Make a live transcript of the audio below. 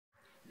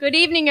Good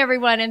evening,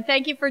 everyone, and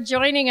thank you for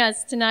joining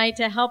us tonight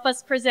to help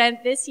us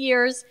present this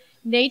year's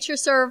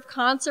NatureServe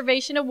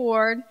Conservation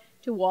Award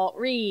to Walt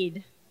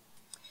Reid.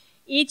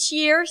 Each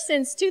year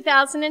since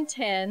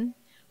 2010,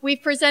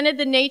 we've presented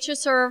the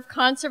NatureServe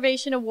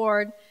Conservation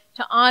Award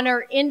to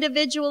honor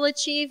individual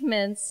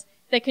achievements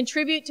that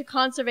contribute to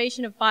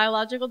conservation of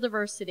biological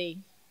diversity.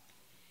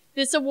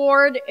 This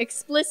award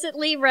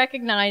explicitly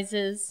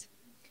recognizes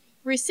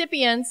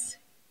recipients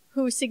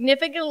who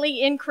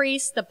significantly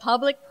increase the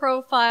public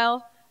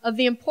profile of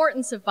the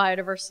importance of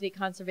biodiversity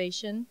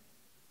conservation,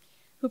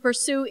 who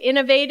pursue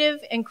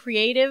innovative and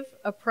creative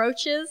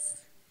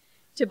approaches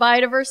to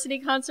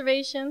biodiversity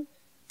conservation,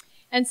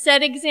 and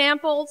set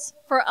examples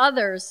for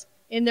others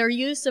in their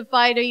use of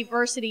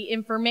biodiversity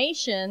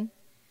information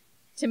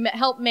to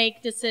help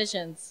make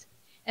decisions.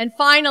 And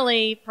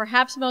finally,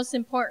 perhaps most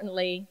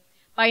importantly,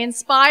 by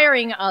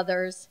inspiring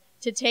others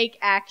to take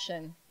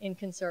action in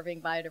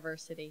conserving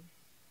biodiversity.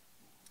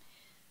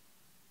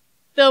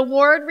 The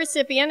award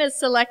recipient is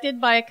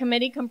selected by a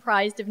committee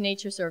comprised of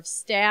NatureServe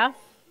staff,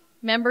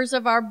 members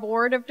of our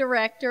board of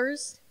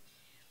directors,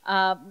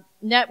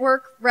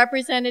 network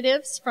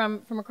representatives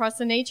from across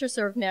the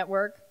NatureServe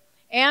network,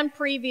 and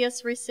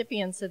previous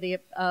recipients of the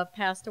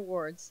past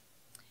awards.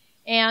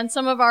 And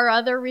some of our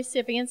other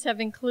recipients have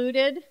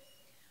included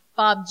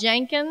Bob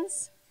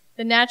Jenkins,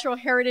 the Natural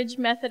Heritage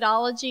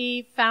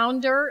Methodology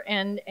founder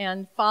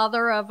and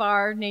father of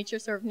our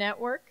NatureServe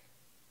network,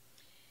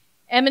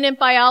 eminent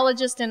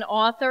biologist and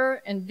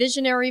author and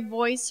visionary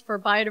voice for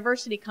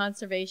biodiversity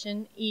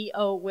conservation,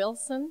 E.O.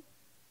 Wilson.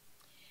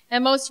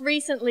 And most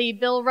recently,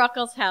 Bill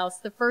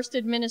Ruckelshaus, the first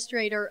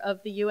administrator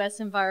of the U.S.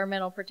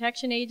 Environmental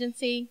Protection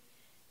Agency,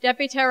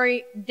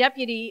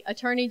 Deputy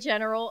Attorney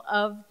General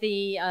of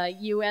the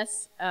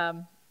U.S.,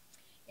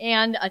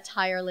 and a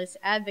tireless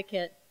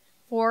advocate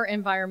for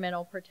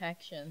environmental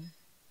protection.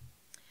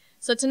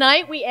 So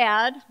tonight we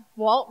add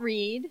Walt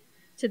Reid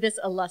to this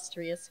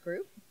illustrious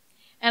group.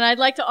 And I'd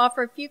like to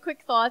offer a few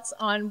quick thoughts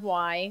on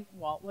why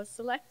Walt was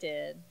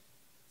selected.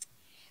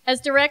 As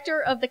director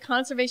of the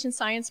Conservation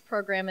Science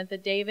Program at the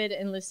David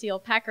and Lucile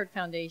Packard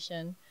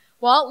Foundation,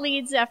 Walt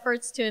leads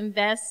efforts to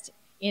invest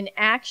in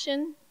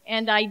action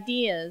and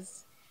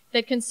ideas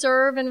that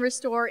conserve and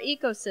restore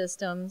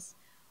ecosystems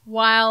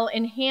while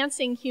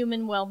enhancing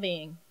human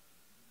well-being.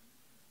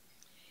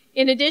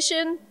 In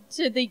addition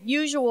to the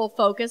usual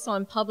focus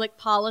on public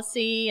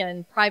policy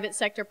and private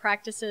sector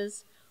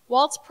practices,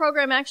 Walt's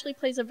program actually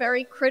plays a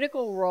very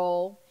critical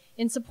role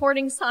in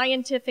supporting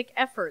scientific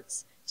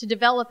efforts to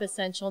develop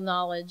essential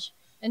knowledge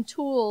and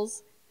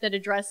tools that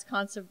address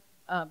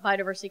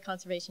biodiversity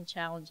conservation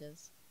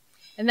challenges.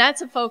 And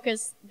that's a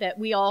focus that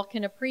we all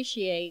can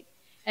appreciate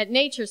at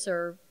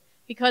NatureServe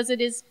because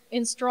it is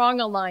in strong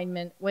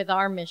alignment with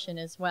our mission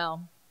as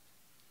well.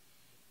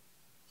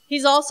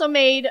 He's also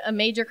made a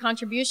major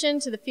contribution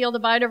to the field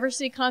of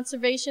biodiversity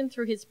conservation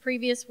through his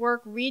previous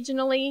work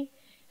regionally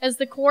as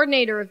the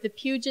coordinator of the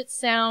Puget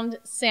Sound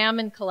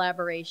Salmon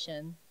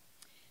Collaboration.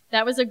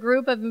 That was a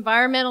group of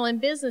environmental and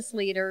business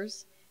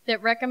leaders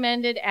that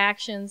recommended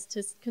actions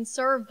to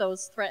conserve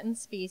those threatened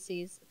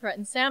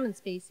salmon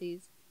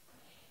species,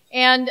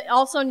 and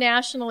also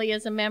nationally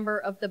as a member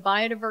of the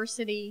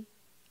Biodiversity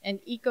and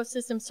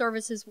Ecosystem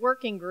Services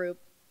Working Group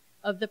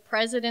of the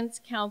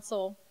President's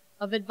Council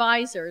of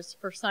Advisors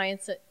for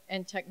Science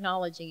and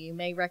Technology. You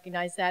may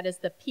recognize that as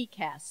the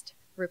PCAST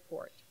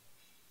report.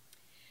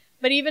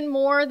 But even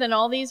more than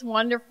all these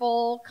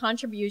wonderful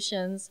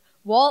contributions,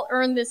 Walt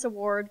earned this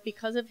award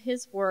because of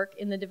his work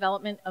in the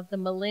development of the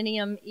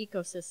Millennium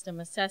Ecosystem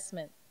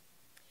Assessment.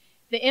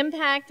 The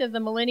impact of the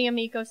Millennium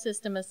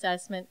Ecosystem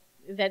Assessment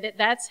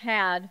that's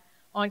had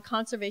on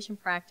conservation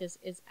practice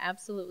is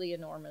absolutely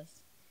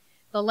enormous.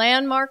 The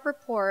landmark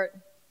report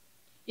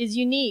is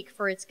unique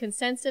for its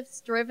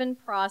consensus-driven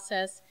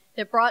process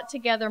that brought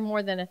together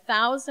more than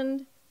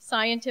 1,000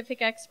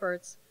 scientific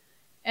experts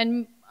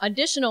and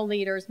additional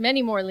leaders,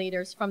 many more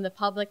leaders from the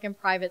public and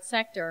private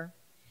sector,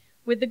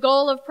 with the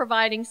goal of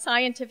providing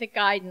scientific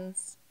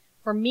guidance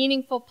for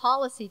meaningful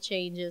policy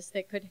changes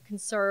that could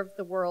conserve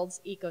the world's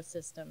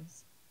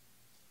ecosystems.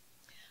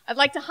 I'd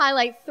like to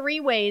highlight 3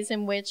 ways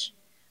in which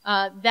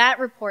that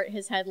report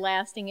has had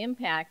lasting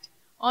impact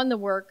on the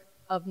work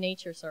of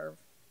NatureServe.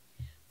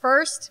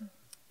 First,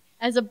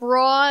 as a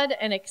broad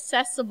and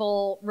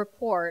accessible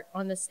report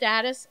on the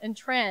status and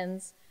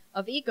trends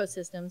of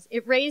ecosystems,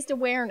 it raised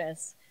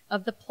awareness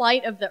of the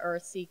plight of the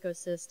Earth's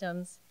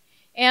ecosystems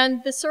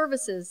and the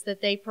services that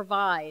they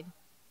provide.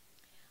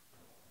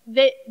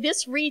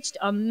 This reached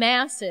a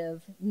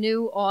massive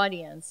new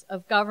audience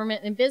of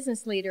government and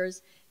business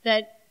leaders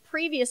that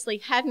previously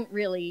hadn't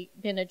really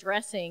been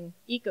addressing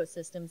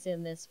ecosystems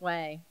in this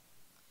way.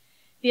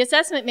 The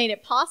assessment made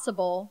it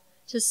possible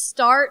to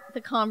start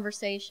the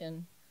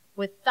conversation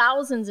with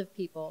thousands of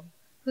people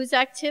whose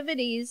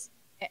activities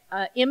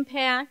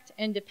impact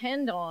and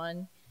depend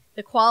on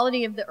the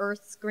quality of the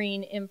Earth's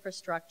green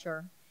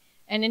infrastructure,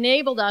 and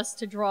enabled us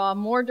to draw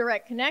more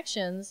direct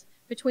connections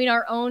between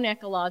our own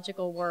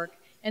ecological work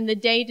and the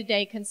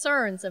day-to-day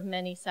concerns of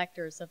many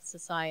sectors of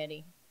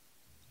society.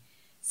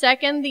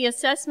 Second, the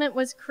assessment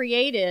was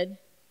created,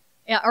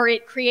 or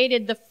it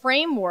created the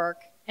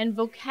framework and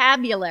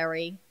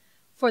vocabulary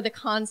for the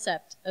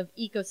concept of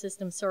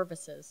ecosystem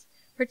services,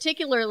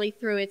 particularly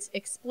through its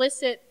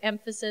explicit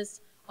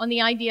emphasis on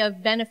the idea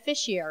of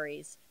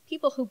beneficiaries,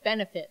 people who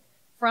benefit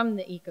from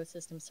the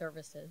ecosystem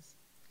services.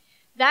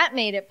 That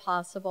made it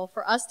possible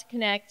for us to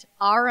connect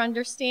our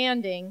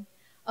understanding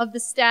of the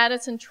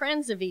status and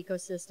trends of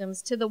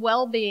ecosystems to the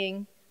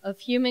well-being of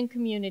human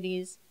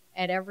communities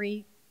at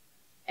every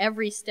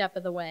step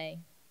of the way.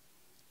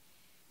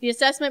 The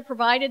assessment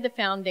provided the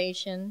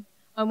foundation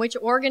on which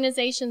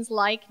organizations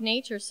like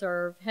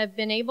NatureServe have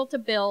been able to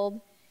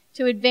build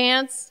to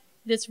advance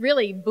this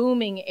really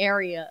booming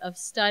area of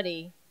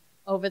study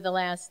over the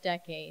last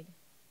decade.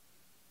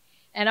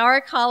 And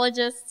our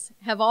ecologists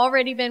have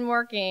already been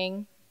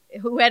working,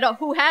 who had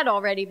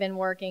already been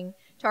working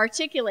to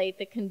articulate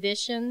the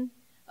condition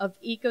of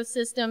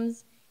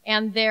ecosystems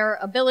and their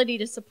ability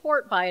to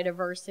support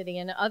biodiversity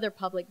and other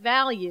public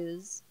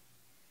values,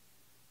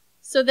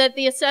 so that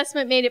the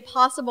assessment made it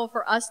possible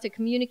for us to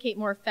communicate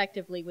more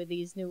effectively with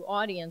these new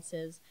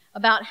audiences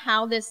about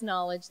how this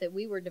knowledge that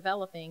we were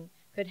developing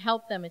could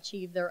help them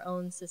achieve their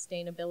own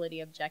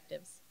sustainability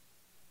objectives.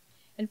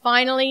 And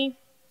finally,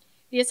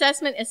 the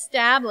assessment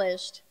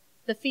established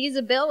the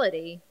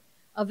feasibility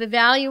of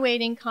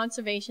evaluating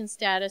conservation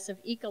status of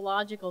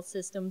ecological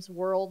systems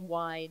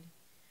worldwide.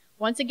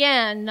 Once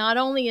again, not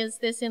only is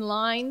this in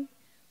line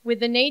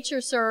with the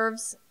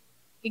NatureServe's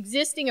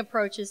existing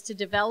approaches to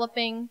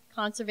developing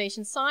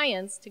conservation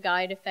science to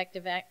guide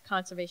effective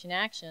conservation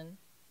action,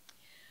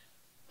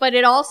 but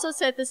it also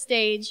set the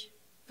stage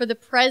for the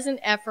present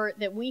effort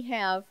that we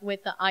have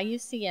with the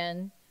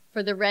IUCN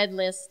for the Red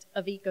List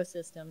of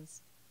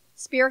Ecosystems,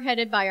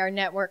 spearheaded by our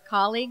network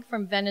colleague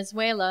from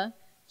Venezuela,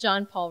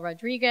 John Paul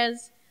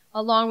Rodriguez,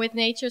 along with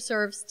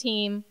NatureServe's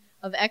team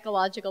of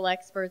ecological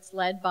experts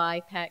led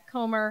by Pat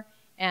Comer,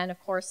 and of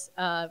course,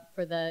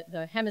 for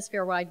the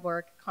hemisphere-wide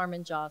work,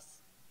 Carmen Joss.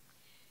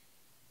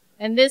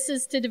 And this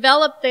is to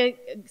develop the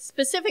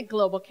specific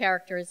global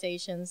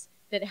characterizations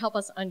that help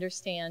us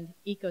understand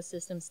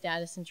ecosystem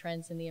status and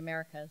trends in the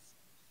Americas.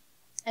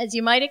 As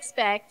you might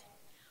expect,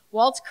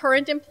 Walt's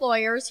current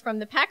employers from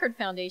the Packard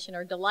Foundation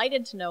are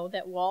delighted to know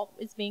that Walt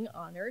is being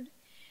honored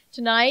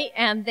tonight,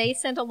 and they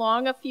sent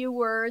along a few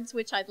words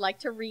which I'd like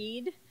to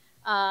read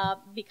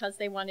because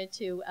they wanted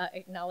to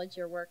acknowledge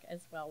your work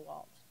as well,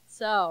 Walt.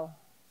 So,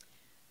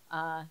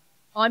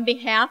 on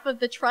behalf of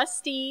the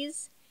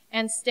trustees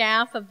and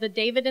staff of the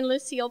David and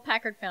Lucile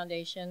Packard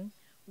Foundation,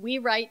 we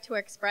write to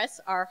express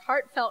our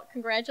heartfelt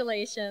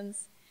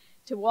congratulations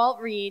to Walt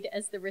Reid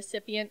as the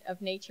recipient of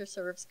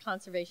NatureServe's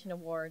Conservation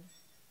Award.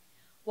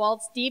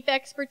 Walt's deep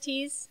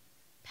expertise,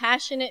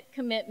 passionate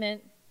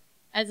commitment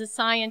as a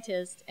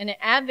scientist and an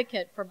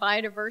advocate for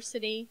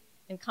biodiversity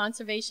and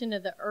conservation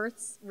of the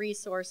Earth's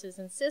resources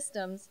and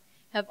systems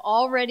have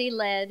already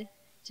led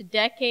to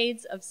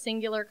decades of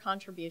singular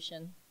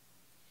contribution.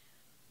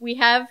 We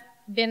have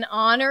been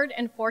honored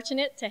and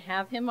fortunate to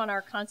have him on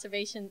our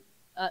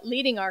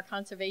leading our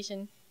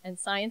conservation and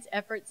science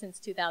efforts since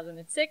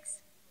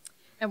 2006.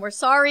 And we're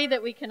sorry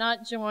that we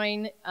cannot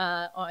join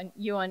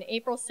you on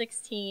April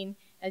 16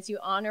 as you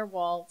honor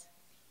Walt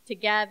to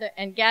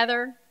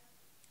gather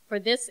for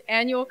this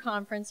annual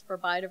conference for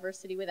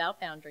Biodiversity Without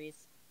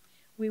Boundaries.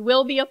 We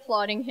will be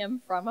applauding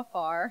him from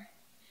afar.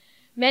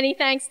 Many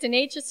thanks to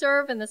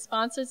NatureServe and the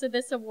sponsors of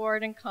this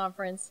award and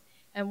conference.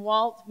 And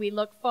Walt, we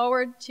look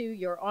forward to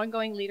your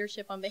ongoing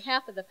leadership on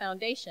behalf of the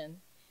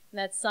foundation. And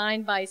that's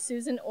signed by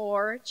Susan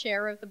Orr,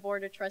 Chair of the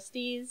Board of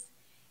Trustees,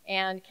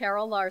 and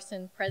Carol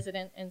Larson,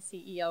 President and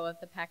CEO of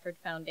the Packard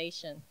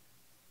Foundation.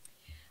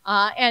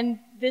 And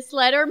this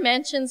letter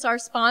mentions our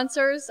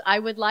sponsors. I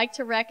would like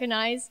to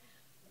recognize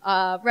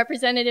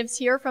representatives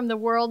here from the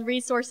World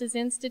Resources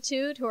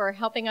Institute who are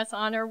helping us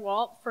honor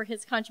Walt for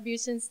his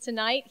contributions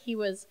tonight. He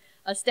was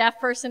a staff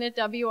person at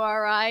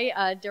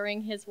WRI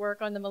during his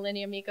work on the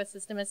Millennium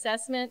Ecosystem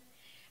Assessment,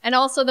 and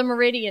also the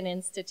Meridian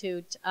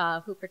Institute,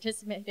 who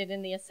participated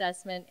in the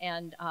assessment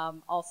and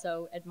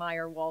also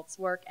admire Walt's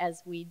work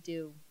as we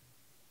do.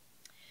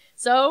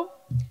 So,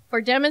 for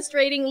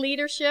demonstrating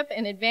leadership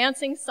in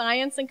advancing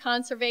science and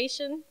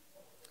conservation,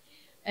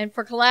 and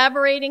for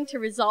collaborating to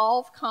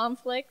resolve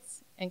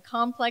conflicts and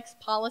complex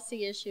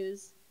policy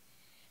issues,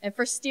 and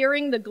for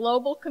steering the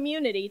global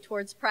community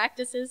towards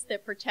practices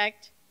that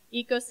protect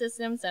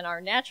ecosystems and our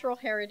natural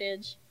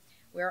heritage,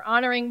 we're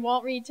honoring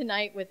Walt Reid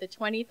tonight with the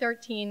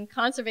 2013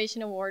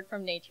 Conservation Award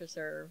from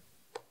NatureServe.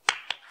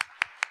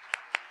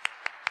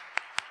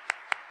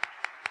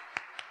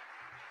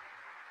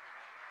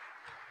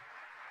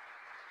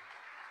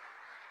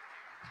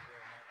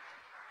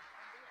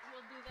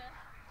 We'll do that.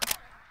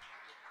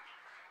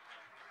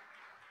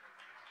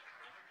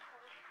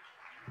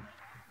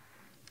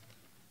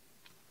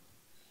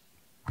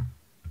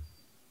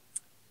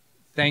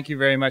 Thank you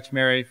very much,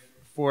 Mary,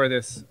 for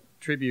this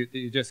tribute that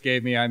you just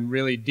gave me. I'm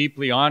really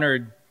deeply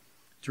honored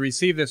to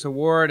receive this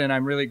award, and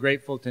I'm really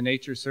grateful to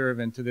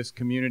NatureServe and to this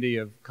community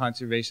of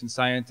conservation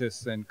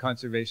scientists and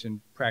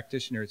conservation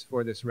practitioners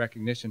for this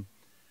recognition.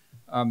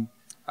 I'm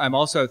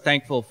also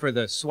thankful for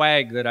the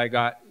swag that I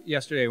got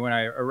yesterday when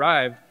I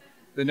arrived.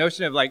 The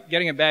notion of like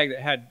getting a bag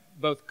that had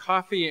both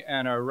coffee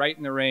and a Write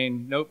in the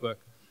Rain notebook.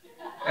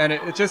 And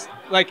it just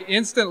like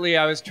instantly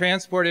I was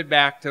transported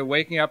back to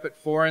waking up at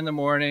 4 in the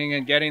morning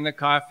and getting the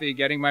coffee,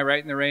 getting my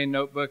Write in the Rain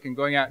notebook and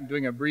going out and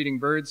doing a breeding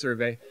bird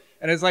survey.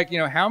 And it's like, you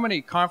know, how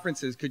many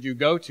conferences could you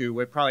go to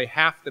where probably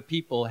half the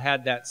people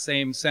had that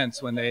same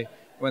sense when they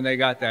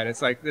got that?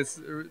 It's like this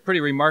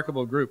pretty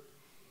remarkable group.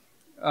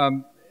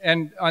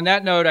 And on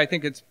that note, I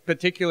think it's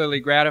particularly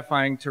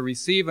gratifying to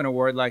receive an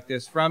award like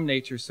this from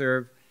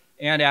NatureServe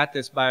and at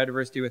this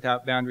Biodiversity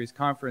Without Boundaries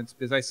conference,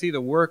 because I see the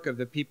work of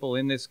the people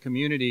in this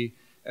community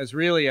as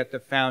really at the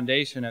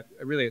foundation,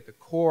 really at the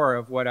core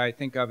of what I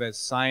think of as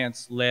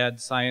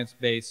science-led,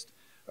 science-based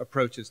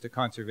approaches to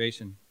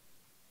conservation.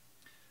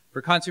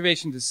 For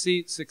conservation to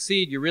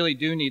succeed, you really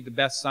do need the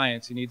best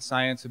science. You need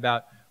science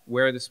about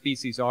where the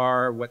species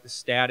are, what the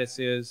status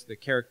is, the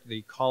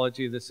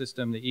ecology of the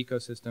system, the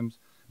ecosystems.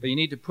 But you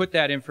need to put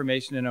that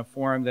information in a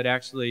form that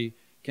actually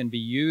can be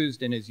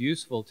used and is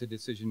useful to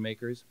decision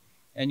makers.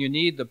 And you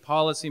need the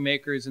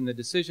policymakers and the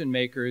decision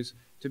makers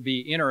to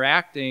be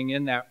interacting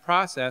in that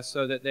process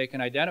so that they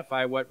can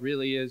identify what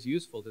really is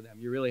useful to them.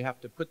 You really have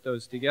to put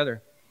those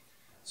together.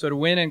 So to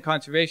win in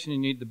conservation, you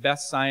need the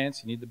best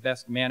science, you need the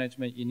best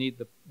management, you need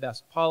the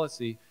best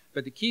policy.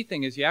 But the key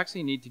thing is you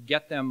actually need to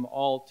get them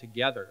all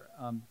together.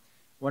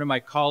 One of my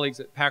colleagues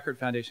at Packard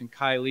Foundation,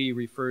 Kai Lee,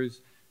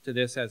 refers to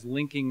this as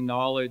linking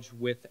knowledge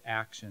with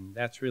action.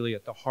 That's really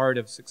at the heart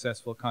of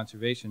successful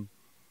conservation.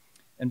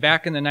 And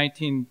back in the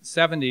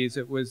 1970s,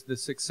 it was the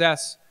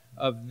success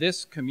of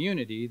this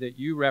community that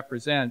you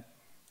represent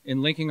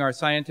in linking our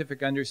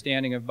scientific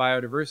understanding of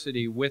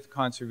biodiversity with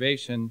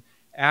conservation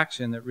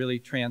action that really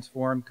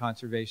transformed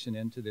conservation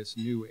into this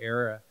new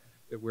era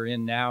that we're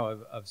in now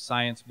of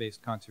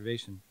science-based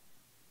conservation.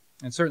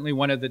 And certainly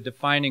one of the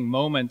defining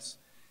moments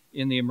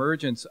in the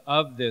emergence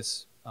of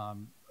this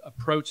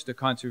approach to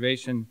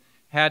conservation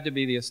had to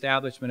be the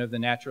establishment of the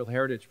natural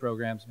heritage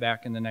programs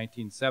back in the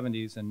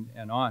 1970s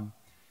and on.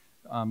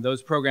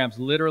 Those programs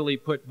literally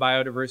put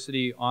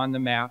biodiversity on the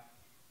map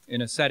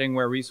in a setting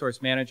where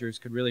resource managers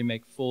could really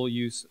make full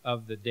use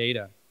of the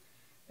data.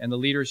 And the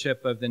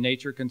leadership of the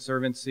Nature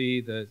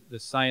Conservancy, the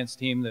science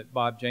team that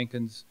Bob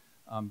Jenkins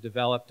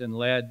developed and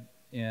led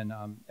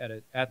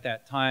at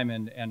that time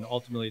and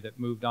ultimately that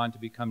moved on to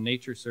become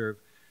NatureServe,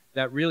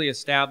 that really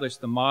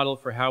established the model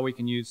for how we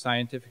can use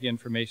scientific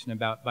information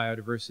about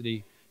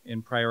biodiversity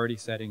in priority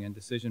setting and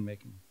decision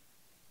making.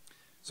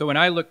 So when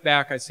I look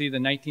back, I see the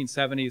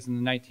 1970s and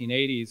the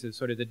 1980s as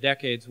sort of the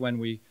decades when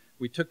we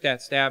took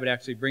that stab at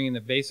actually bringing the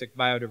basic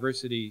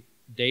biodiversity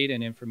data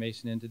and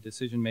information into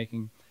decision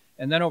making.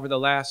 And then over the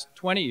last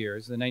 20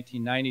 years, the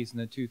 1990s and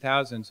the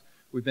 2000s,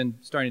 we've been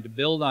starting to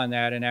build on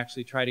that and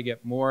actually try to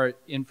get more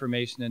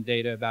information and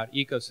data about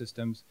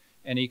ecosystems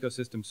and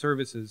ecosystem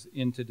services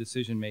into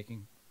decision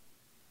making.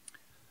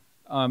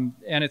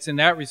 And it's in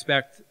that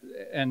respect,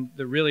 and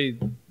really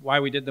why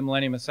we did the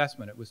Millennium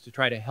Assessment. It was to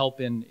try to help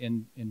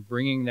in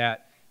bringing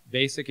that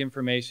basic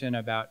information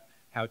about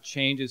how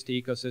changes to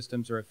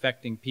ecosystems are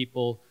affecting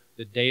people,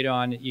 the data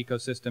on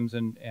ecosystems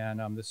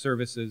and the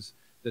services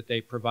that they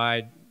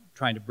provide,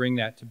 trying to bring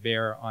that to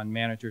bear on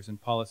managers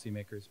and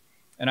policymakers.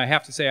 And I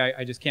have to say,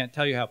 I just can't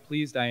tell you how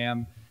pleased I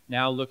am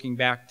now looking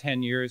back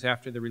 10 years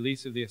after the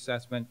release of the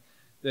assessment,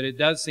 that it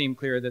does seem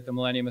clear that the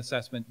Millennium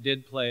Assessment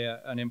did play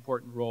an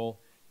important role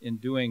in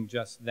doing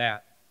just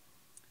that.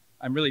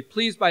 I'm really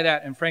pleased by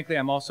that, and frankly,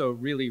 I'm also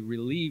really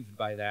relieved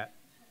by that,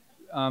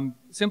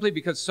 simply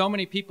because so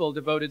many people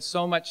devoted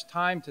so much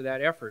time to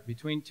that effort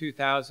between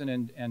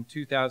 2000 and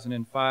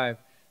 2005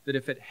 that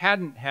if it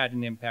hadn't had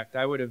an impact,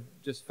 I would have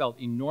just felt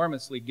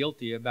enormously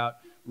guilty about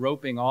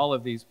roping all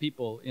of these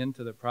people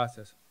into the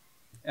process.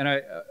 And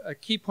a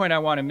key point I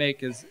want to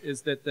make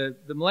is that the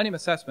Millennium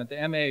Assessment,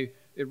 the MA,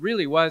 it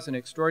really was an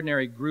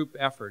extraordinary group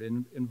effort. It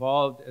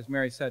involved, as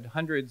Mary said,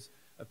 hundreds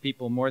of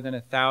people, more than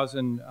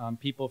 1,000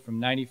 people from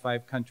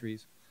 95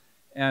 countries.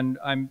 And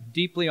I'm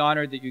deeply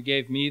honored that you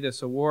gave me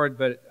this award,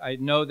 but I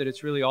know that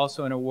it's really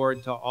also an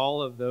award to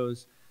all of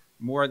those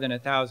more than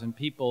 1,000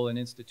 people and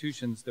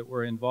institutions that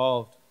were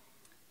involved.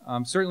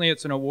 Certainly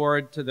it's an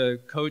award to the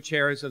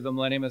co-chairs of the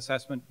Millennium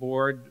Assessment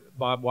Board,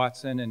 Bob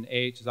Watson and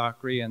A.H.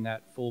 Zachary and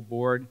that full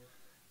board.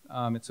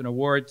 It's an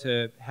award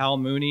to Hal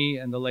Mooney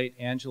and the late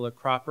Angela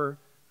Cropper,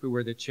 who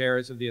were the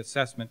chairs of the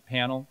assessment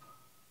panel.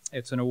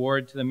 It's an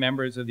award to the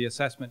members of the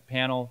assessment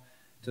panel,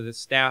 to the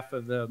staff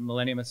of the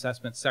Millennium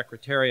Assessment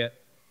Secretariat.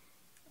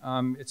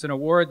 It's an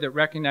award that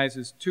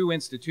recognizes two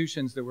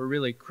institutions that were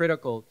really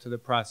critical to the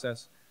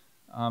process.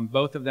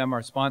 Both of them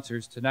are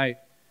sponsors tonight.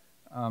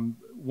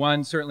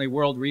 One, certainly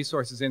World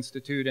Resources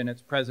Institute and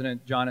its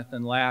president,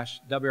 Jonathan Lash.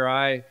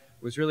 WRI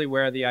was really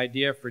where the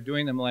idea for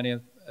doing the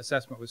Millennium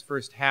Assessment was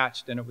first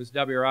hatched, and it was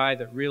WRI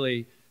that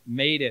really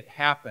made it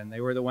happen.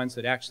 They were the ones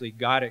that actually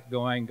got it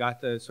going,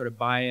 got the sort of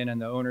buy-in and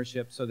the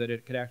ownership so that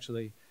it could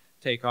actually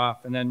take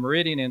off. And then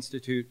Meridian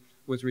Institute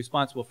was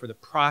responsible for the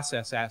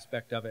process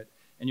aspect of it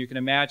And you can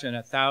imagine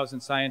 1,000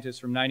 scientists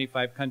from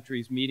 95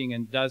 countries meeting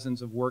in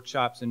dozens of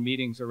workshops and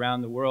meetings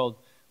around the world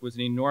was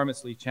an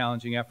enormously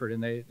challenging effort,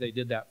 and they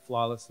did that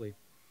flawlessly.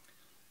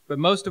 But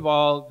most of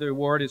all, the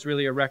award is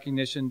really a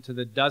recognition to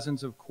the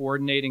dozens of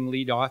coordinating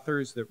lead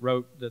authors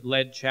that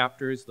led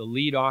chapters, the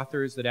lead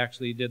authors that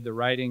actually did the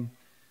writing,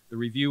 the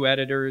review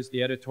editors,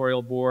 the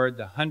editorial board,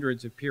 the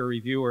hundreds of peer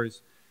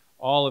reviewers,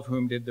 all of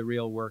whom did the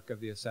real work of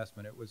the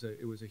assessment. It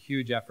was a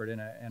huge effort,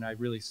 and I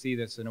really see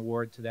this an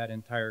award to that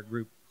entire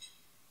group.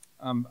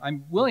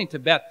 I'm willing to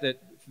bet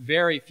that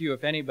very few,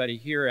 if anybody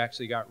here,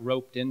 actually got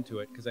roped into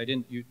it, because I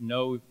didn't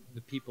know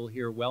the people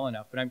here well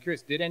enough. But I'm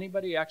curious, did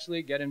anybody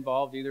actually get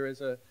involved either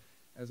as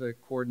a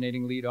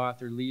coordinating lead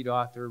author,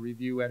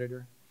 review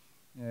editor?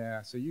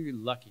 Yeah, so you're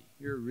lucky.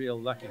 You're real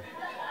lucky.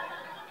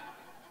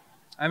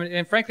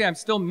 And frankly, I'm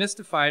still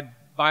mystified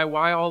by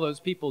why all those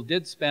people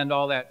did spend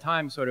all that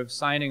time sort of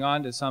signing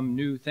on to some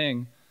new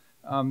thing.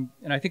 And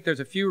I think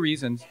there's a few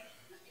reasons.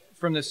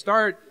 From the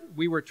start,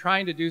 we were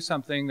trying to do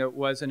something that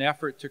was an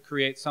effort to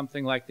create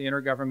something like the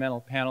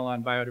Intergovernmental Panel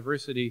on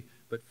Biodiversity,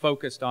 but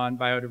focused on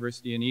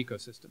biodiversity and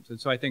ecosystems. And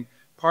so I think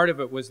part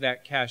of it was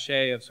that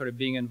cachet of sort of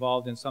being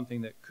involved in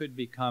something that could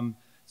become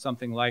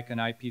something like an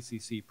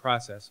IPCC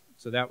process.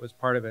 So that was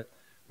part of it.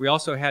 We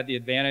also had the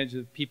advantage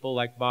of people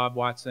like Bob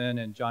Watson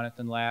and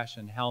Jonathan Lash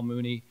and Hal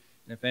Mooney.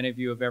 And if any of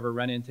you have ever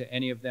run into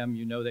any of them,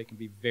 you know they can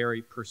be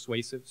very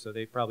persuasive. So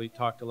they probably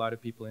talked a lot of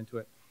people into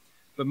it.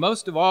 But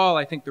most of all,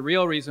 I think the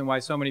real reason why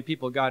so many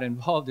people got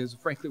involved is,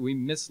 frankly, we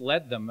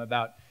misled them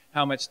about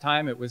how much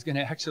time it was going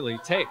to actually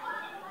take.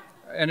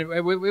 And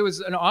it was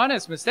an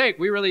honest mistake.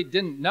 We really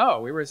didn't know.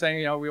 We were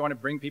saying, we want to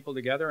bring people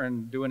together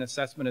and do an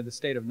assessment of the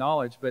state of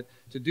knowledge. But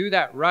to do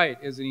that right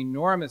is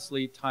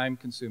enormously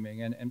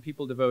time-consuming, and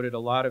people devoted a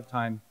lot of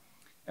time.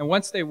 And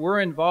once they were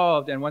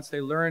involved and once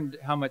they learned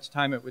how much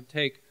time it would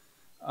take,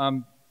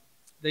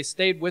 they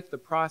stayed with the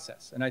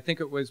process. And I think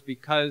it was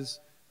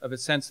because of a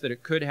sense that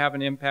it could have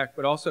an impact,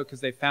 but also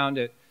because they found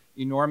it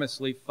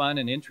enormously fun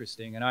and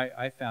interesting. And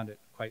I found it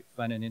quite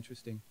fun and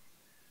interesting.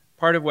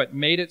 Part of what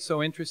made it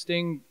so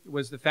interesting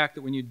was the fact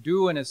that when you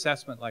do an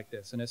assessment like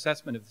this, an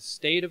assessment of the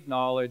state of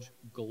knowledge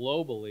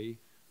globally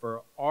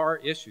for our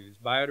issues,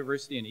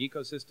 biodiversity and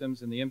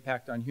ecosystems and the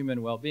impact on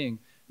human well-being,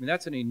 I mean,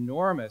 that's an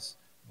enormous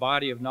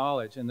body of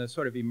knowledge, and the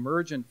sort of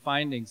emergent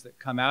findings that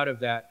come out of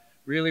that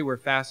really were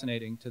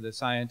fascinating to the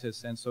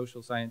scientists and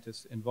social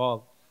scientists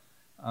involved.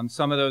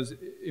 Some of those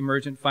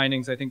emergent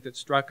findings, I think, that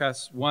struck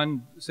us,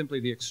 one, simply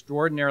the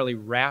extraordinarily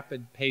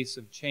rapid pace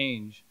of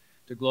change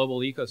to global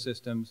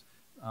ecosystems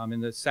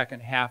in the second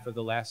half of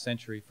the last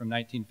century, from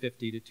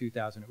 1950 to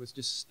 2000. It was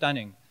just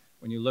stunning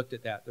when you looked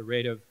at that, the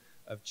rate of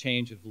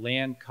change of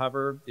land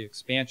cover, the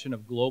expansion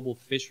of global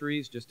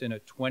fisheries just in a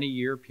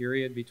 20-year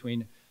period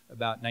between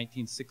about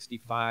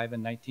 1965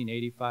 and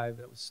 1985.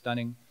 That was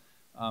stunning.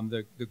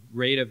 The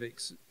rate of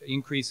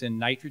increase in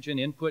nitrogen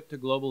input to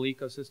global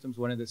ecosystems.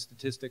 One of the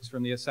statistics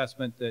from the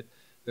assessment that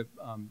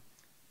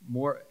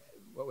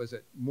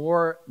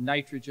more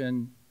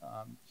nitrogen,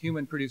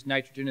 human-produced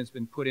nitrogen has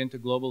been put into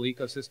global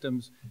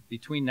ecosystems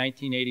between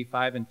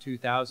 1985 and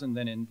 2000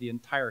 than in the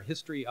entire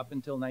history up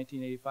until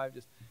 1985.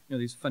 Just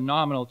these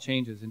phenomenal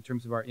changes in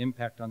terms of our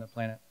impact on the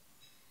planet.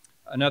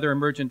 Another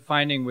emergent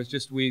finding was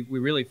just we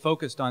really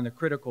focused on the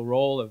critical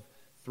role of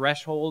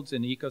thresholds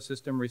in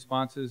ecosystem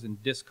responses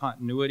and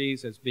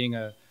discontinuities as being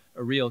a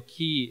real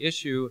key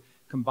issue,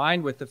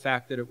 combined with the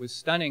fact that it was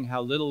stunning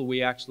how little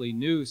we actually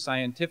knew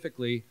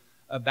scientifically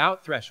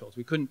about thresholds.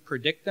 We couldn't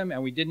predict them,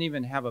 and we didn't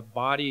even have a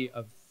body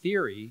of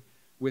theory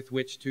with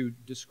which to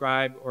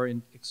describe or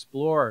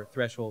explore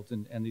thresholds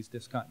and these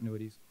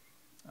discontinuities.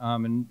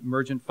 An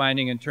emergent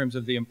finding in terms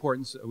of the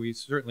importance, we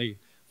certainly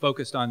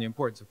focused on the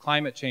importance of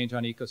climate change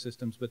on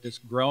ecosystems, but this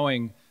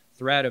growing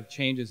threat of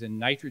changes in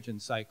nitrogen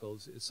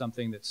cycles is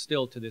something that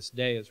still to this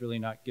day is really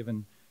not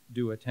given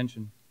due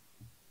attention.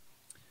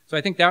 So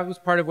I think that was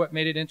part of what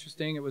made it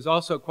interesting. It was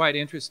also quite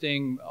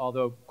interesting,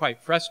 although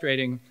quite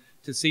frustrating,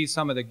 to see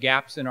some of the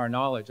gaps in our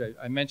knowledge.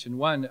 I mentioned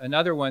one.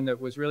 Another one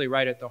that was really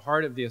right at the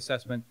heart of the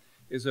assessment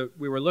is that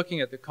we were looking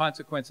at the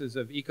consequences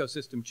of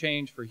ecosystem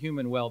change for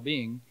human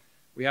well-being.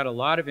 We had a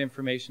lot of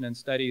information and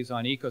studies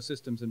on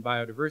ecosystems and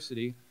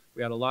biodiversity.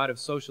 We had a lot of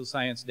social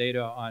science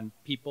data on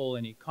people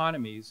and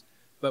economies,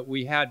 but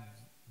we had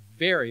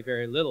very,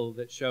 very little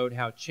that showed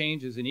how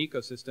changes in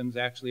ecosystems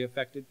actually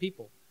affected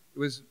people. It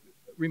was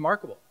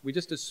remarkable. We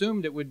just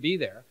assumed it would be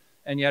there,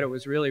 and yet it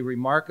was really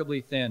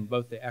remarkably thin,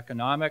 both the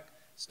economic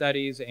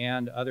studies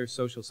and other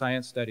social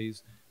science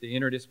studies, the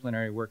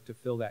interdisciplinary work to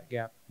fill that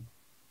gap.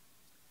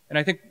 And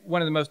I think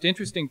one of the most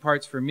interesting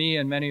parts for me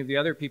and many of the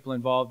other people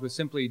involved was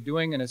simply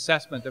doing an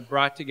assessment that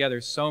brought together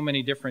so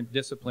many different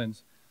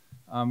disciplines.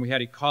 We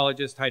had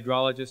ecologists,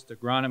 hydrologists,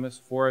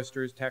 agronomists,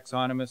 foresters,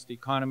 taxonomists,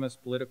 economists,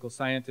 political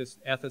scientists,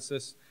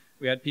 ethicists.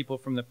 We had people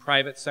from the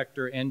private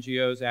sector,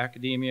 NGOs,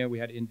 academia. We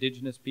had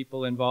indigenous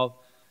people involved.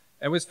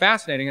 It was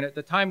fascinating, and at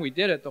the time we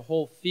did it, the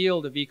whole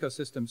field of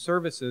ecosystem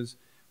services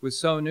was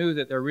so new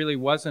that there really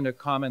wasn't a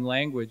common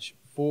language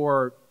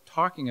for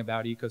talking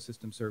about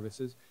ecosystem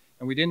services.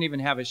 And we didn't even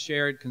have a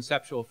shared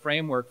conceptual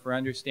framework for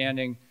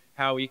understanding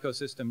how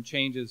ecosystem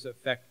changes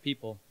affect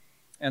people.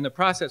 And the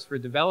process for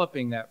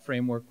developing that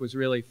framework was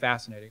really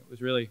fascinating. It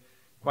was really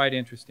quite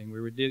interesting. We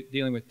were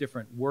dealing with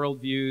different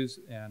worldviews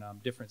and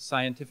different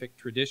scientific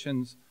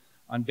traditions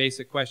on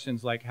basic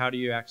questions like how do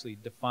you actually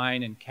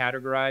define and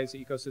categorize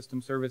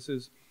ecosystem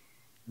services?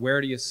 Where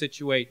do you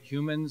situate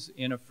humans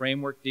in a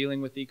framework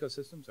dealing with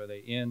ecosystems? Are they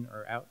in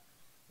or out?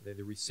 Are they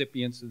the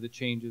recipients of the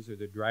changes or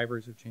the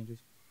drivers of changes?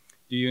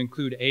 Do you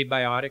include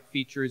abiotic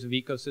features of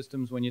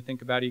ecosystems when you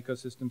think about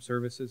ecosystem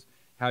services?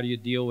 How do you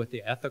deal with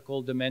the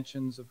ethical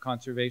dimensions of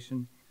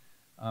conservation?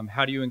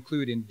 How do you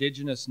include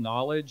indigenous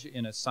knowledge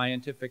in a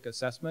scientific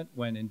assessment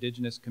when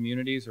indigenous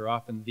communities are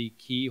often the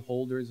key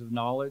holders of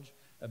knowledge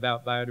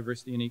about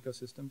biodiversity and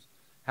ecosystems?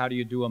 How do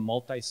you do a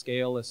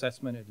multi-scale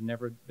assessment? It had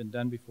never been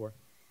done before.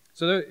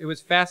 So it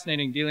was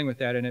fascinating dealing with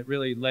that, and it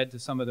really led to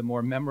some of the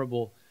more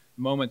memorable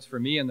moments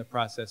for me in the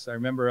process. I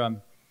remember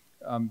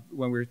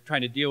when we were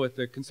trying to deal with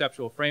the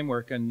conceptual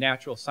framework and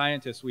natural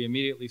scientists, we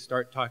immediately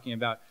start talking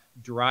about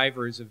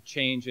drivers of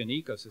change in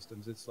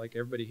ecosystems. It's like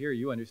everybody here,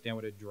 you understand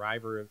what a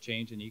driver of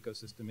change in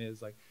ecosystem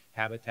is, like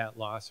habitat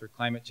loss or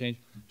climate change.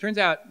 Turns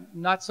out,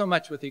 not so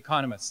much with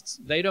economists.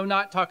 They do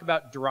not talk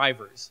about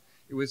drivers.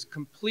 It was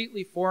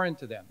completely foreign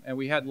to them. And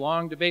we had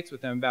long debates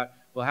with them about,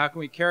 well, how can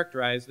we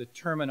characterize the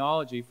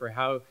terminology for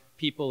how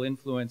people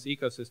influence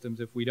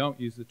ecosystems if we don't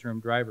use the term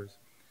drivers?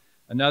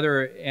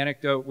 Another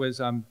anecdote was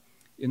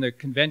in the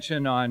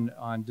Convention on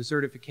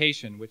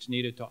Desertification, which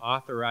needed to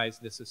authorize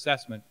this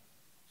assessment.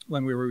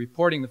 When we were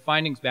reporting the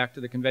findings back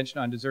to the Convention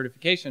on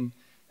Desertification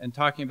and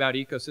talking about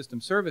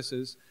ecosystem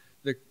services,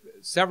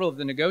 several of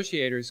the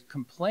negotiators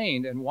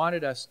complained and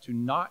wanted us to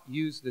not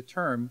use the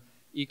term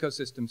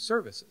ecosystem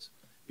services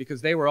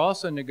because they were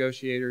also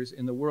negotiators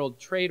in the World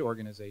Trade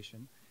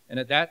Organization. And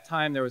at that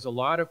time, there was a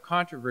lot of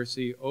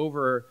controversy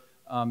over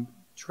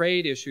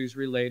trade issues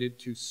related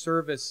to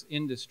service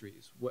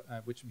industries,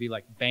 which would be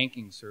like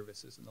banking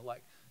services and the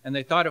like. And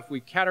they thought if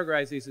we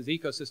categorize these as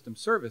ecosystem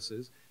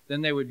services,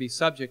 then they would be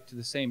subject to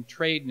the same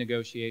trade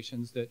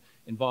negotiations that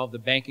involve the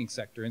banking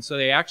sector. And so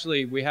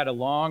we had a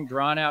long,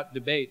 drawn-out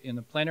debate in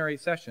the plenary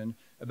session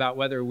about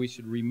whether we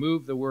should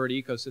remove the word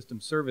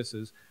ecosystem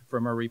services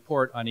from a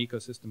report on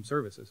ecosystem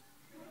services.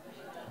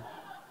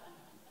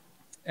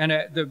 And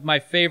my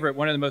favorite,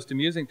 one of the most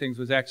amusing things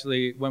was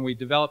actually when we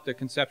developed a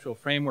conceptual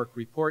framework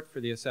report for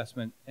the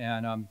assessment,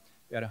 and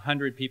we had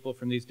 100 people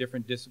from these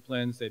different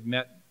disciplines. They'd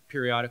met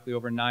periodically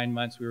over 9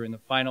 months. We were in the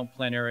final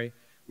plenary.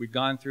 We'd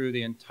gone through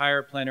the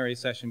entire plenary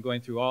session,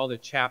 going through all the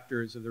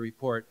chapters of the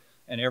report,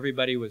 and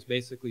everybody was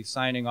basically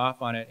signing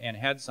off on it and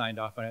had signed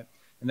off on it.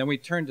 And then we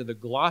turned to the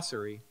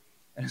glossary,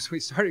 and as we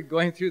started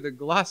going through the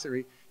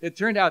glossary, it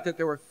turned out that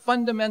there were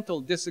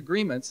fundamental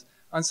disagreements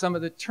on some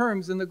of the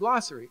terms in the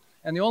glossary.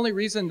 And the only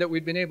reason that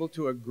we'd been able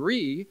to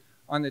agree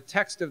on the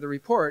text of the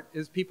report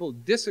is people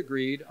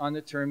disagreed on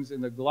the terms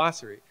in the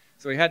glossary.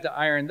 So we had to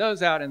iron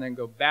those out and then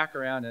go back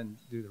around and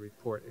do the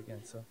report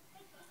again.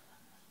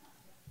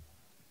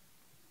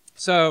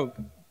 So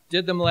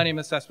did the Millennium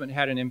Assessment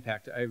had an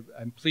impact?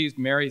 I'm pleased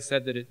Mary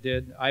said that it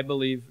did. I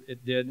believe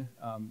it did.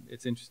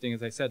 It's interesting,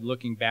 as I said,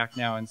 looking back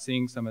now and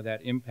seeing some of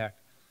that impact.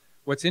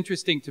 What's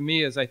interesting to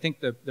me is I think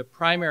the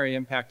primary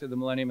impact of the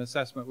Millennium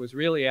Assessment was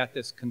really at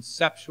this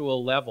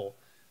conceptual level.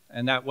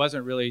 And that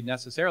wasn't really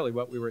necessarily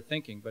what we were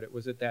thinking, but it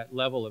was at that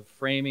level of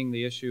framing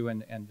the issue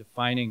and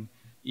defining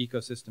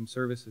ecosystem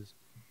services.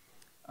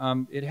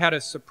 It had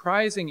a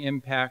surprising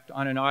impact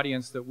on an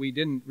audience that we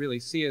didn't really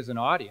see as an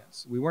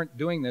audience. We weren't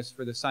doing this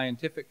for the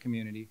scientific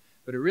community,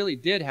 but it really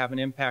did have an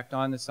impact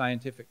on the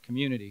scientific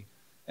community.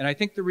 And I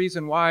think the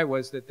reason why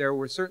was that there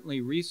were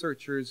certainly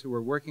researchers who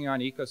were working on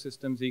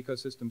ecosystems,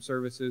 ecosystem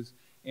services,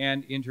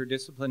 and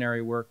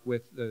interdisciplinary work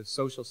with the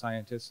social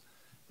scientists,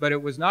 but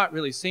it was not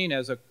really seen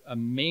as a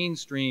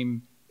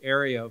mainstream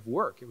area of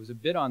work. It was a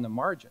bit on the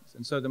margins.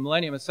 And so the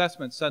Millennium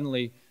Assessment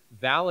suddenly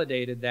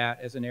validated that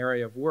as an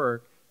area of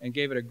work and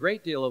gave it a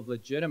great deal of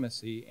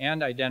legitimacy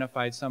and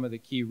identified some of the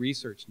key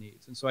research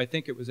needs. And so I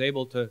think it was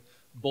able to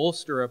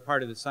bolster a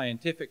part of the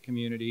scientific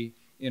community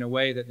in a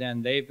way that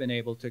then they've been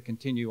able to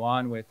continue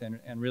on with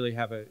and really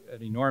have an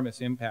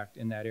enormous impact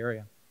in that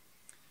area.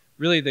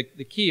 Really, the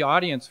key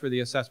audience for the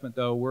assessment,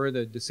 though, were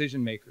the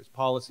decision makers,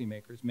 policy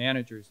makers,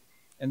 managers.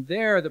 And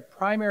there, the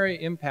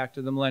primary impact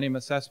of the Millennium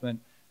Assessment,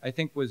 I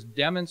think, was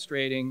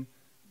demonstrating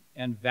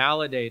and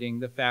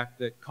validating the fact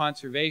that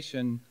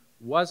conservation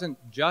wasn't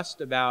just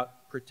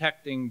about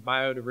protecting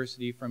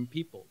biodiversity from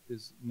people.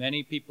 Because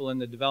many people in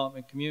the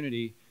development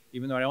community,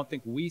 even though I don't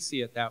think we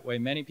see it that way,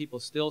 many people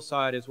still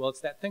saw it as, well,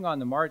 it's that thing on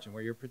the margin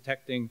where you're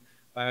protecting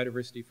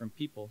biodiversity from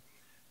people.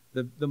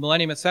 The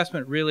Millennium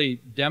Assessment really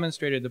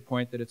demonstrated the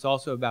point that it's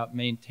also about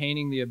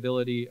maintaining the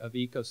ability of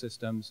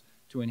ecosystems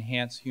to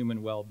enhance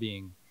human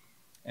well-being.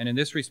 And in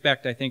this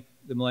respect, I think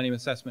the Millennium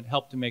Assessment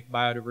helped to make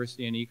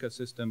biodiversity and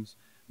ecosystems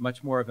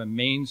much more of a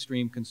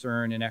mainstream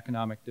concern in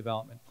economic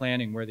development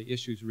planning where the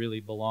issues really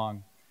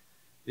belong.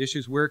 The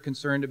issues we're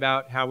concerned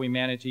about, how we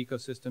manage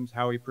ecosystems,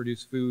 how we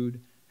produce food,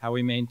 how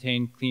we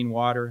maintain clean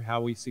water,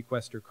 how we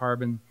sequester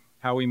carbon,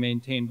 how we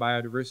maintain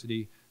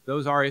biodiversity,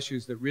 those are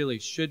issues that really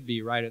should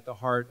be right at the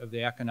heart of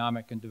the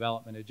economic and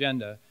development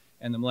agenda,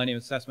 and the Millennium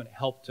Assessment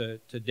helped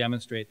to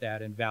demonstrate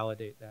that and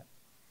validate that.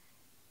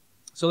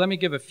 So let me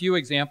give a few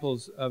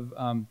examples of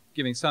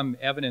giving some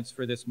evidence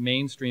for this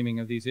mainstreaming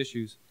of these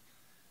issues.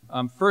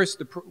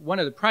 First, one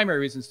of the primary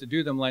reasons to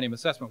do the Millennium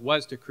Assessment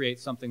was to create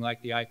something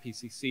like the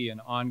IPCC, an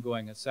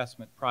ongoing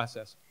assessment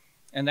process.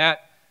 And that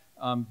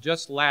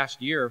just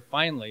last year,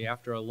 finally,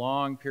 after a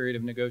long period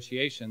of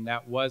negotiation,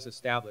 that was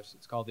established.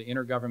 It's called the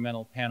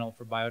Intergovernmental Panel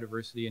for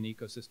Biodiversity and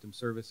Ecosystem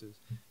Services.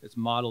 It's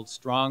modeled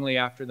strongly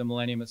after the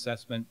Millennium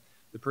Assessment.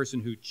 The person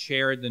who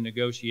chaired the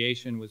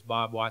negotiation was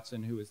Bob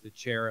Watson, who was the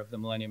chair of the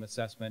Millennium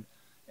Assessment.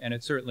 And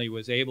it certainly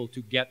was able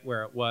to get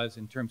where it was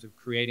in terms of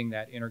creating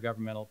that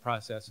intergovernmental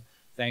process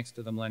thanks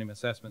to the Millennium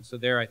Assessment. So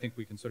there I think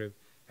we can sort of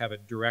have a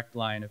direct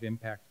line of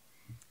impact.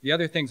 The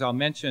other things I'll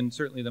mention,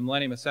 certainly the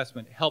Millennium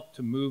Assessment helped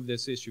to move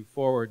this issue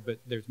forward, but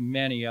there's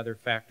many other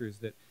factors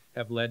that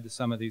have led to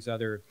some of these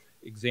other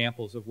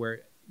examples of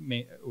where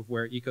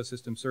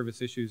ecosystem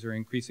service issues are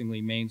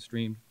increasingly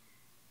mainstreamed.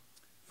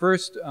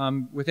 First,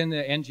 within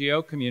the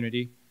NGO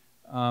community,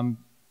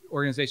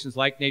 organizations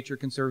like Nature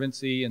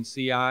Conservancy and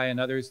CI and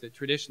others that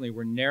traditionally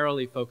were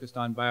narrowly focused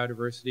on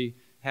biodiversity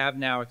have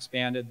now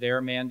expanded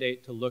their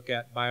mandate to look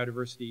at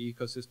biodiversity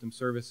ecosystem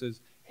services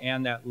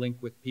and that link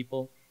with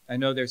people. I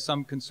know there's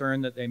some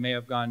concern that they may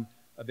have gone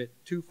a bit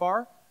too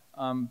far.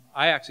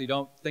 I actually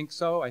don't think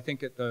so. I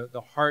think at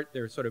the heart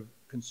they're sort of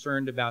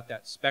concerned about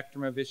that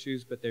spectrum of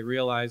issues, but they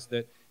realize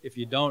that if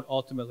you don't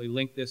ultimately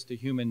link this to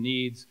human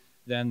needs,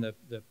 then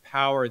the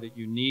power that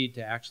you need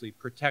to actually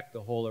protect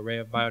the whole array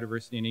of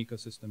biodiversity and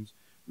ecosystems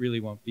really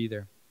won't be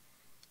there.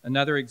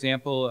 Another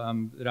example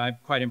that I'm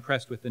quite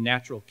impressed with, the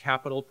Natural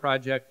Capital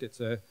Project. It's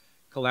a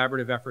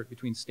collaborative effort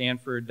between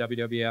Stanford,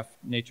 WWF,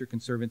 Nature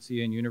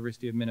Conservancy, and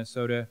University of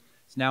Minnesota.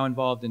 It's now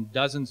involved in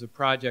dozens of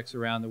projects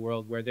around the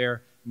world where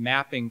they're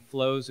mapping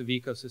flows of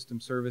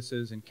ecosystem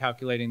services and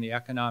calculating the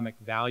economic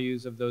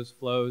values of those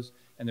flows,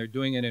 and they're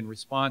doing it in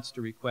response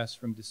to requests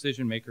from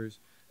decision makers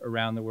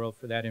around the world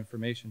for that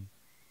information.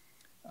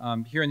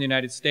 Here in the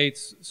United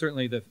States,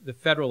 certainly the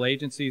federal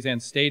agencies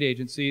and state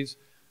agencies,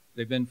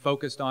 they've been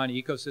focused on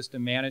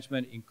ecosystem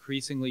management,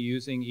 increasingly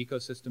using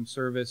ecosystem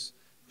service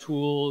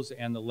tools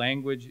and the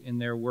language in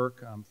their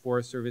work,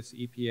 Forest Service,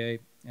 EPA,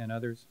 and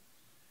others.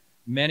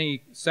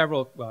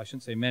 Several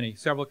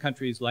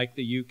countries like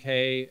the UK,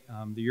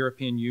 the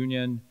European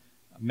Union,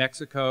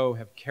 Mexico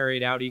have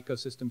carried out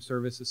ecosystem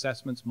service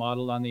assessments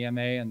modeled on the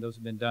MA, and those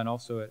have been done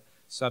also at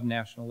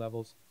subnational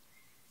levels.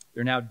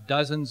 There are now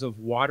dozens of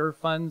water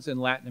funds in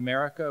Latin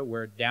America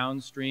where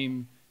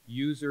downstream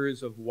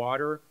users of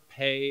water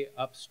pay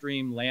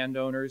upstream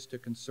landowners to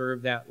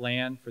conserve that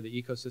land for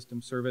the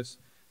ecosystem service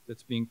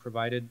that's being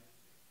provided.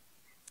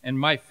 And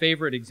my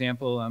favorite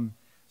example,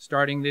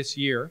 starting this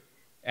year,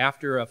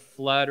 after a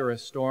flood or a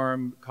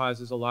storm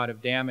causes a lot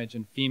of damage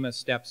and FEMA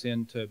steps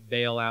in to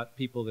bail out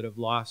people that have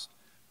lost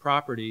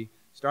property,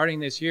 starting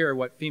this year,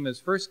 what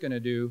FEMA's first going to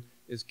do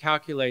is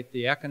calculate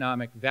the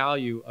economic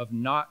value of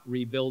not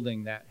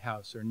rebuilding that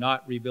house or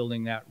not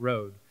rebuilding that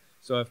road.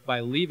 So if by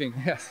leaving,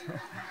 yes.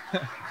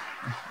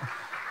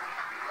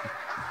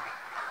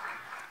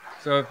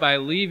 So if by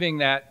leaving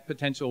that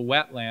potential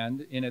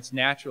wetland in its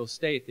natural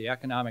state, the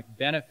economic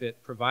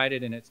benefit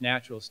provided in its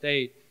natural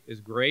state is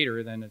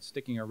greater than it's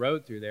sticking a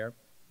road through there,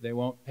 they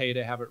won't pay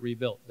to have it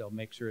rebuilt. They'll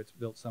make sure it's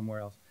built somewhere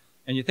else.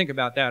 And you think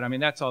about that, I mean,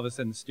 that's all of a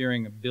sudden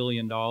steering $1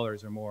 billion or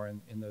more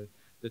in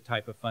the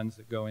type of funds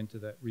that go into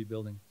that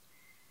rebuilding.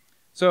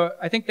 So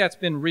I think that's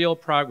been real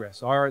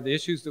progress. The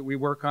issues that we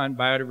work on,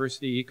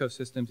 biodiversity,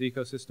 ecosystems,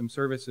 ecosystem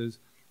services,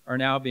 are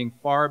now being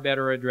far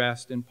better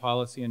addressed in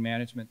policy and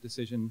management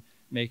decision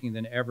making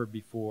than ever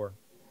before.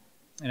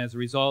 And as a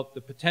result,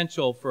 the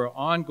potential for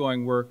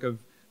ongoing work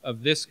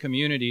of this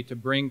community to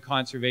bring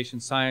conservation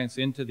science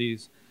into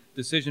these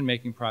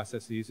decision-making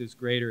processes is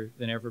greater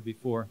than ever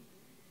before.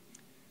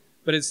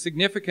 But as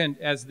significant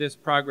as this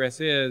progress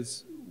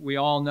is, we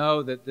all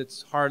know that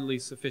it's hardly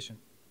sufficient.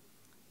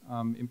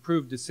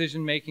 Improved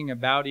decision-making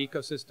about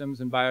ecosystems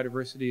and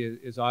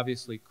biodiversity is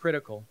obviously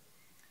critical.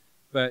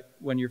 But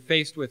when you're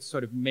faced with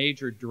sort of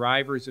major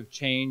drivers of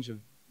change, of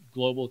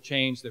global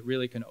change that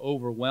really can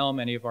overwhelm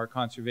any of our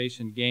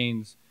conservation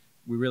gains,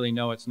 we really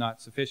know it's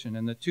not sufficient.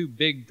 And the two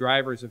big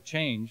drivers of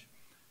change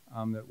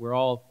that we're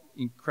all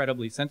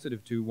incredibly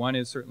sensitive to, one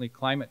is certainly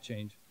climate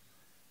change.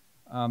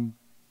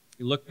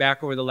 You look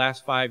back over the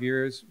last 5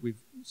 years,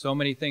 we've so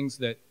many things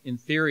that in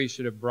theory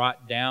should have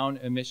brought down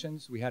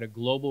emissions. We had a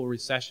global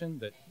recession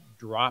that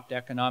dropped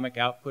economic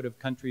output of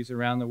countries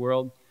around the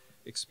world,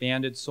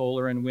 expanded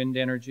solar and wind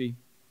energy.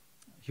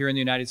 Here in the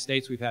United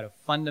States, we've had a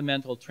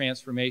fundamental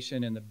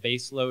transformation in the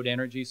baseload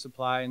energy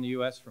supply in the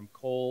U.S. from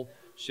coal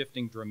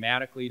shifting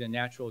dramatically to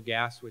natural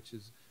gas, which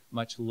is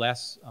much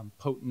less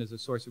potent as a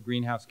source of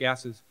greenhouse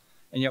gases.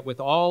 And yet with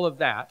all of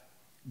that,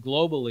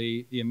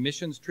 globally, the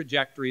emissions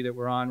trajectory that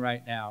we're on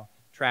right now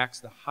tracks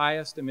the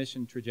highest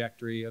emission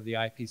trajectory of the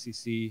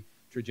IPCC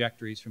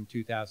trajectories from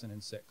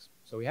 2006.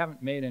 So we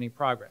haven't made any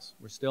progress.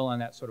 We're still on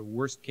that sort of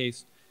worst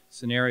case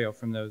scenario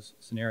from those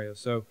scenarios.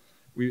 So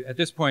at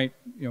this point,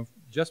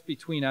 just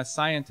between us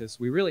scientists,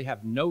 we really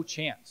have no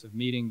chance of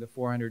meeting the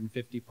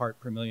 450 part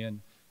per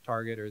million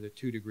target or the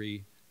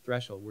 2-degree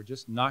threshold. We're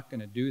just not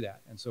going to do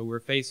that. And so we're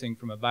facing,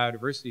 from a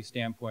biodiversity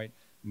standpoint,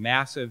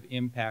 massive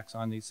impacts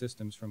on these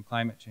systems from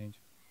climate change.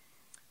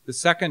 The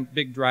second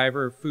big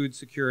driver, food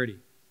security,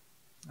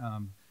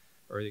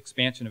 or the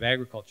expansion of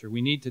agriculture.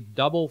 We need to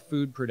double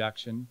food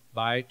production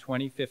by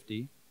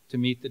 2050 to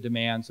meet the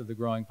demands of the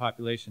growing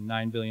population,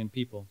 9 billion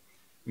people.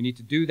 We need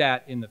to do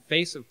that in the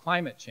face of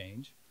climate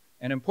change.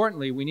 And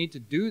importantly, we need to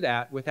do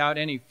that without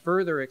any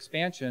further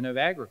expansion of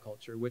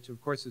agriculture, which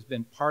of course has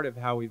been part of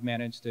how we've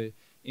managed to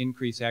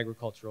increase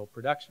agricultural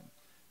production.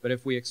 But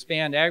if we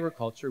expand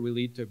agriculture, we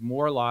lead to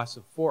more loss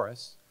of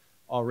forests.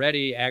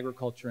 Already,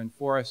 agriculture and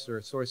forests are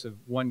a source of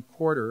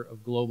 1/4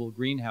 of global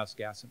greenhouse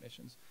gas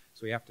emissions.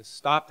 So we have to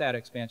stop that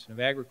expansion of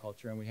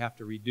agriculture, and we have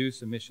to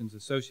reduce emissions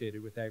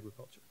associated with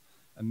agriculture.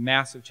 A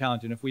massive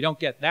challenge. And if we don't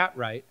get that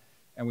right,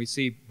 and we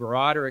see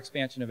broader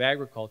expansion of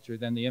agriculture,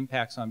 then the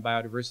impacts on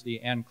biodiversity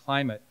and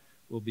climate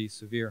will be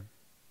severe.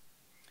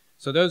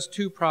 So those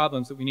two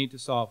problems that we need to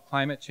solve,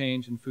 climate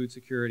change and food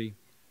security,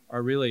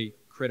 are really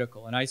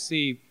critical. And I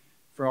see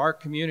for our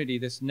community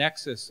this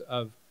nexus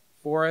of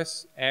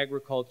forests,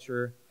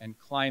 agriculture, and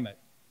climate,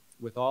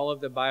 with all of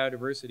the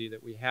biodiversity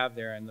that we have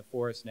there in the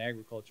forest and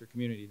agriculture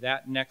community.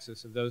 That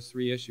nexus of those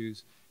three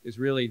issues is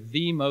really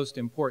the most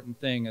important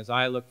thing as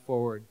I look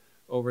forward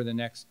over the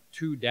next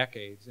 2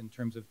 decades in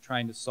terms of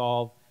trying to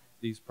solve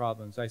these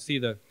problems. I see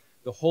the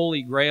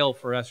holy grail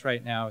for us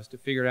right now is to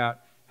figure out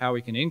how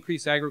we can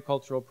increase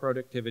agricultural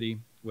productivity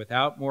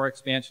without more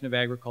expansion of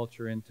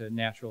agriculture into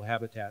natural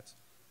habitats,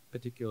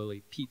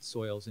 particularly peat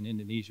soils in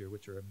Indonesia,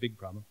 which are a big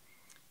problem,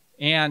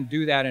 and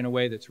do that in a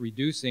way that's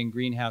reducing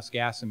greenhouse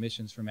gas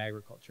emissions from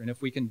agriculture. And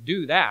if we can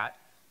do that,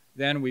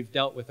 then we've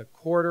dealt with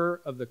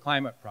 1/4 of the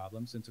climate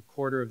problem, since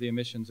 1/4 of the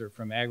emissions are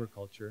from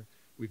agriculture.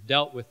 We've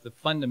dealt with the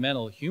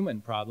fundamental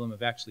human problem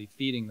of actually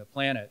feeding the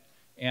planet,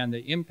 and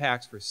the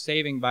impacts for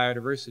saving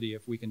biodiversity,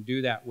 if we can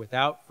do that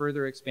without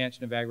further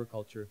expansion of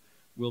agriculture,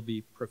 will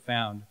be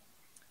profound.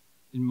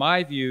 In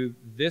my view,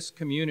 this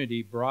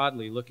community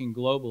broadly, looking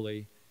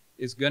globally,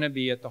 is going to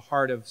be at the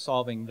heart of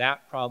solving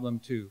that problem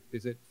too,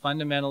 because it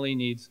fundamentally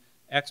needs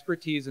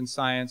expertise in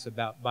science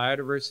about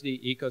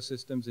biodiversity,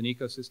 ecosystems, and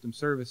ecosystem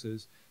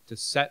services to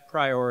set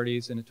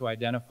priorities and to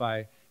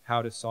identify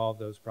how to solve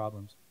those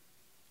problems.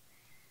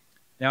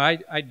 Now,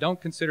 I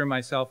don't consider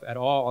myself at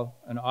all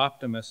an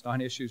optimist on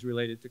issues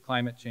related to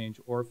climate change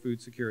or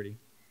food security.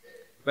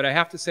 But I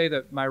have to say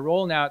that my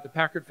role now at the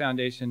Packard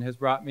Foundation has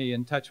brought me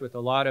in touch with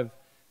a lot of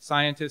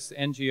scientists,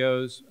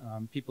 NGOs,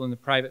 people in the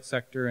private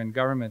sector, and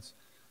governments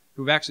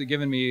who've actually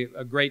given me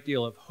a great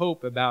deal of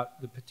hope about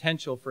the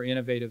potential for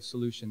innovative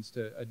solutions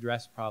to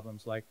address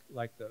problems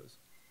like those.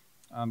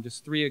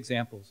 Just 3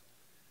 examples.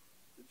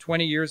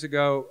 20 years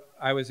ago,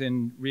 I was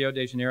in Rio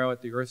de Janeiro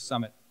at the Earth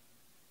Summit.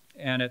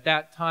 And at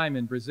that time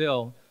in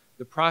Brazil,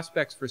 the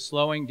prospects for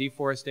slowing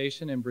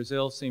deforestation in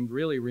Brazil seemed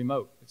really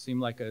remote. It seemed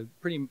like a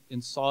pretty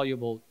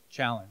insoluble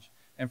challenge.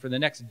 And for the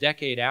next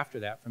decade after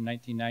that, from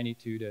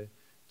 1992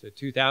 to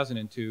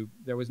 2002,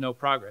 there was no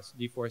progress.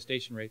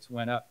 Deforestation rates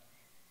went up.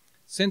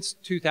 Since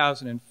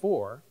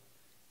 2004,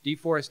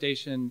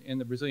 deforestation in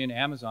the Brazilian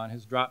Amazon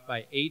has dropped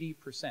by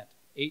 80%,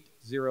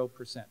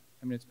 80%.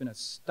 I mean, it's been a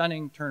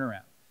stunning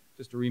turnaround,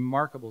 just a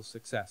remarkable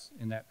success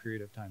in that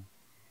period of time.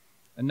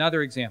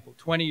 Another example,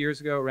 20 years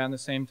ago, around the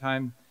same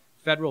time,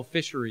 federal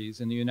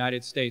fisheries in the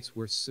United States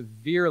were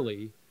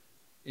severely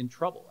in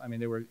trouble. I mean,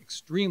 they were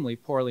extremely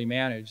poorly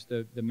managed.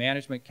 The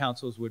management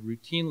councils would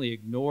routinely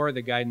ignore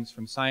the guidance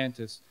from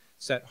scientists,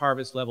 set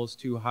harvest levels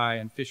too high,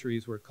 and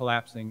fisheries were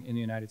collapsing in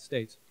the United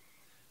States.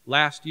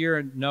 Last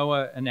year,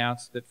 NOAA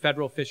announced that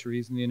federal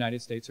fisheries in the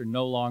United States are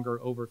no longer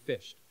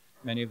overfished.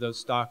 Many of those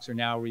stocks are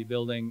now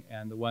rebuilding,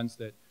 and the ones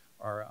that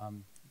are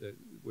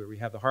where we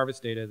have the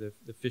harvest data,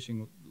 the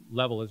fishing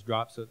level has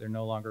dropped so that they're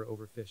no longer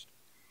overfished.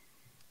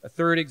 A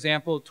third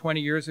example,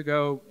 20 years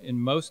ago, in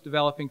most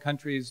developing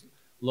countries,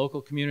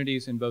 local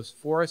communities in both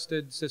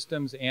forested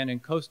systems and in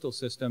coastal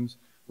systems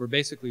were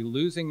basically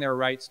losing their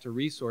rights to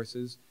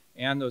resources,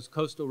 and those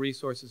coastal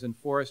resources and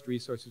forest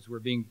resources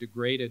were being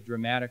degraded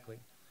dramatically.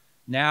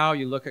 Now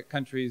you look at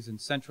countries in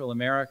Central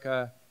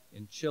America,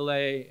 in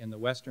Chile, in the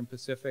Western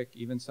Pacific,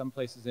 even some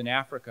places in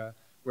Africa,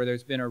 where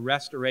there's been a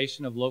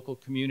restoration of local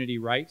community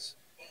rights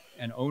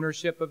and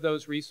ownership of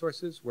those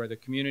resources, where the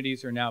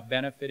communities are now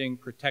benefiting,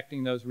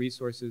 protecting those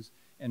resources,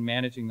 and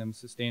managing them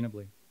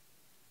sustainably.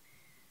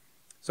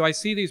 So I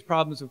see these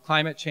problems of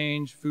climate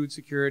change, food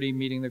security,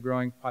 meeting the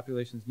growing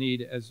population's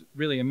need as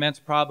really immense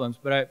problems,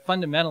 but I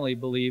fundamentally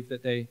believe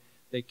that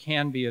they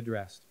can be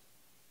addressed.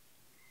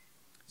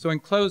 So in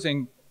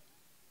closing,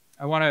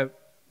 I want to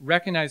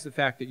recognize the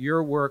fact that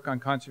your work on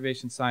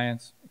conservation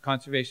science,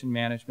 conservation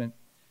management,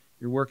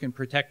 your work in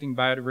protecting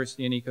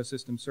biodiversity and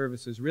ecosystem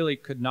services really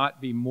could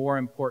not be more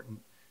important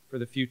for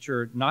the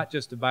future, not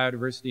just of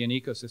biodiversity and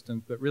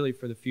ecosystems, but really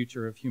for the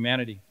future of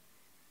humanity.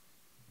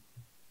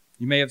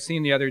 You may have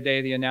seen the other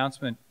day the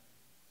announcement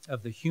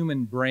of the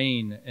Human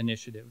Brain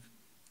Initiative,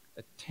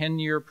 a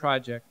 10-year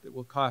project that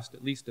will cost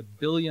at least $1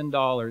 billion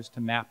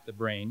to map the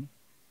brain.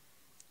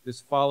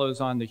 This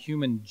follows on the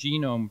Human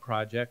Genome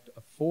Project,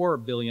 a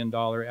 $4 billion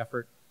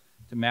effort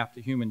to map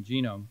the human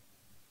genome.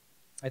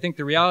 I think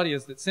the reality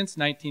is that since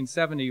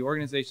 1970,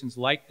 organizations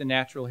like the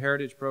Natural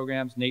Heritage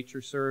Programs,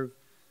 NatureServe,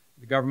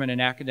 the government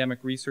and academic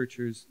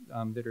researchers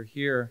that are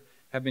here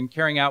have been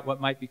carrying out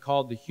what might be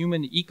called the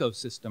Human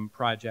Ecosystem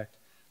Project,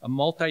 a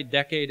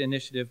multi-decade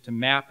initiative to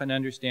map and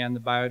understand the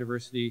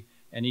biodiversity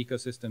and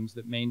ecosystems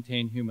that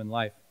maintain human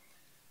life.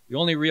 The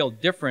only real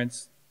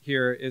difference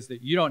here is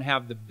that you don't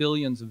have the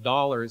billions of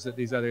dollars that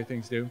these other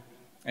things do,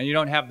 and you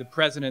don't have the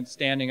president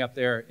standing up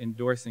there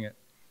endorsing it.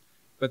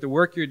 But the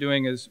work you're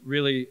doing is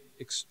really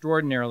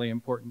extraordinarily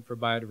important for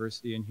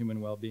biodiversity and human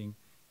well-being,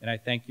 and I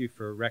thank you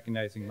for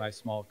recognizing my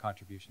small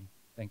contribution.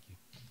 Thank you.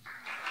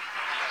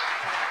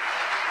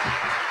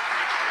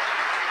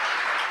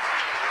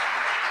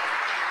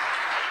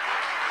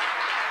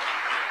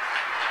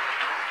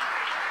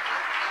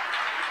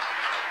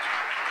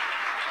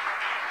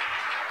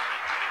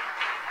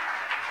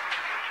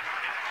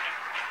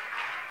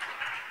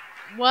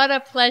 What a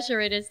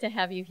pleasure it is to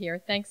have you here.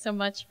 Thanks so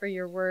much for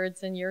your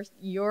words and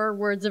your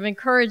words of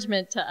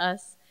encouragement to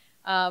us.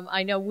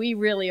 I know we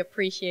really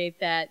appreciate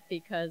that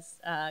because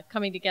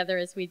coming together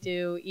as we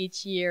do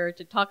each year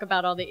to talk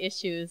about all the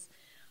issues,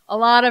 a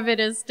lot of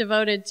it is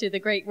devoted to the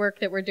great work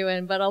that we're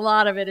doing, but a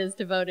lot of it is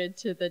devoted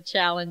to the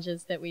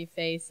challenges that we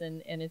face,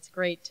 and it's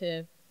great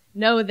to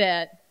know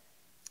that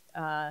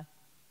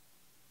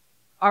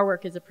our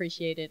work is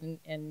appreciated,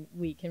 and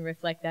we can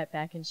reflect that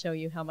back and show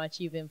you how much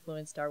you've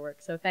influenced our work.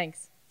 So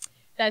thanks.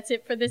 That's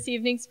it for this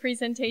evening's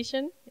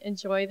presentation.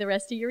 Enjoy the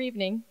rest of your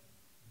evening.